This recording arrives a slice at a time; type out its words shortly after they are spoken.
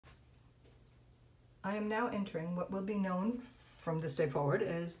I am now entering what will be known from this day forward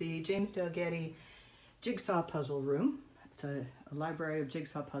as the James Dalgety Jigsaw Puzzle Room. It's a library of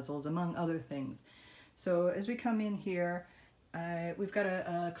jigsaw puzzles, among other things. So as we come in here, we've got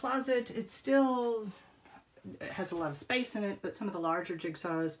a closet. It has a lot of space in it, but some of the larger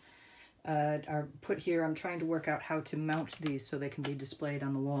jigsaws are put here. I'm trying to work out how to mount these so they can be displayed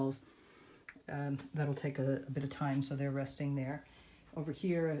on the walls. That'll take a bit of time, so they're resting there. Over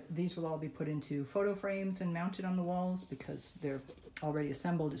here, these will all be put into photo frames and mounted on the walls because they're already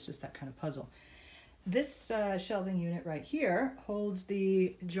assembled. It's just that kind of puzzle. This shelving unit right here holds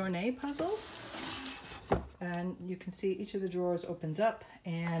the journée puzzles. And you can see each of the drawers opens up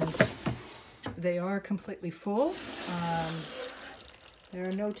and they are completely full. There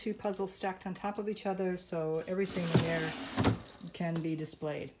are no two puzzles stacked on top of each other, so everything in there can be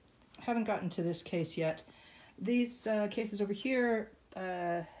displayed. I haven't gotten to this case yet. These cases over here,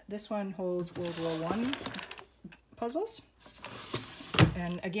 this one holds World War I puzzles.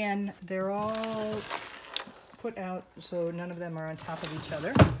 And again, they're all put out so none of them are on top of each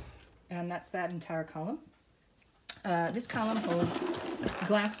other. And that's that entire column. This column holds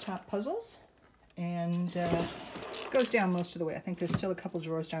glass top puzzles and goes down most of the way. I think there's still a couple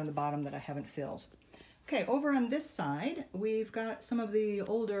drawers down the bottom that I haven't filled. Okay, over on this side, we've got some of the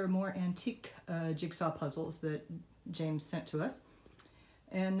older, more antique jigsaw puzzles that James sent to us.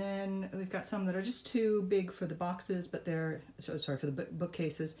 And then we've got some that are just too big for the boxes, but they're, sorry, for the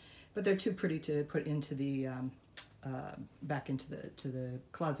bookcases, but they're too pretty to put into the, back into the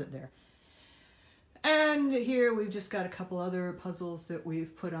closet there. And here we've just got a couple other puzzles that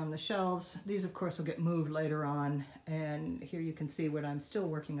we've put on the shelves. These, of course, will get moved later on. And here you can see what I'm still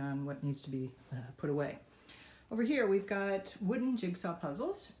working on, what needs to be put away. Over here, we've got wooden jigsaw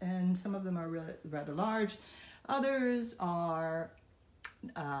puzzles, and some of them are rather large. Others are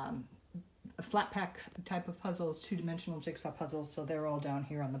a flat pack type of puzzles, two-dimensional jigsaw puzzles, so they're all down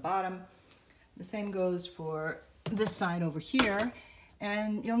here on the bottom. The same goes for this side over here.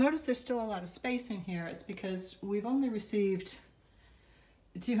 And you'll notice there's still a lot of space in here. It's because we've only received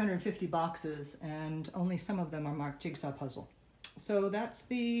 250 boxes and only some of them are marked jigsaw puzzle. So that's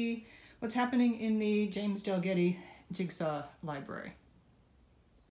what's happening in the James Dalgety Jigsaw Library.